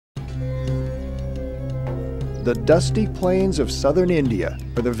The dusty plains of southern India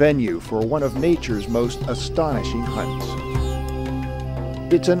are the venue for one of nature's most astonishing hunts.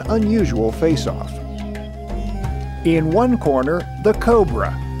 It's an unusual face-off. In one corner, the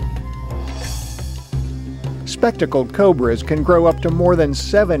cobra. Spectacled cobras can grow up to more than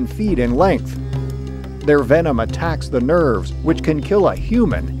 7 feet in length. Their venom attacks the nerves, which can kill a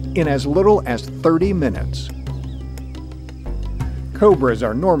human in as little as 30 minutes. Cobras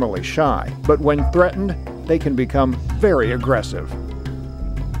are normally shy, but when threatened, they can become very aggressive.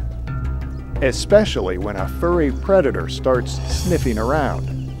 Especially when a furry predator starts sniffing around.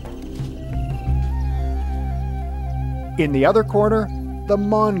 In the other corner, the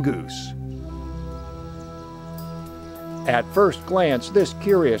mongoose. At first glance, this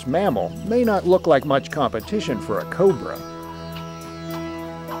curious mammal may not look like much competition for a cobra.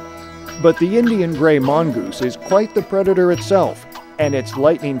 But the Indian gray mongoose is quite the predator itself, and its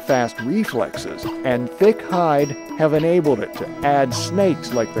lightning-fast reflexes and thick hide have enabled it to add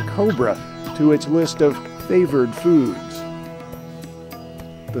snakes like the cobra to its list of favored foods.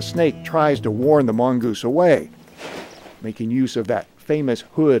 The snake tries to warn the mongoose away, making use of that famous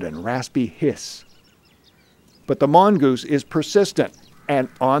hood and raspy hiss. But the mongoose is persistent and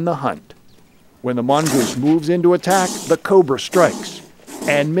on the hunt. When the mongoose moves into attack, the cobra strikes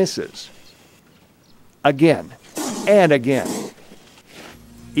and misses. Again and again.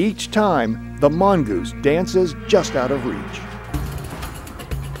 Each time, the mongoose dances just out of reach.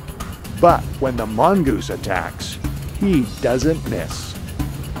 But when the mongoose attacks, he doesn't miss.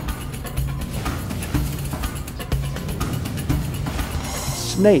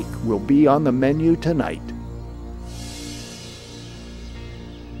 Snake will be on the menu tonight.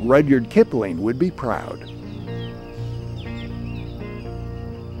 Rudyard Kipling would be proud.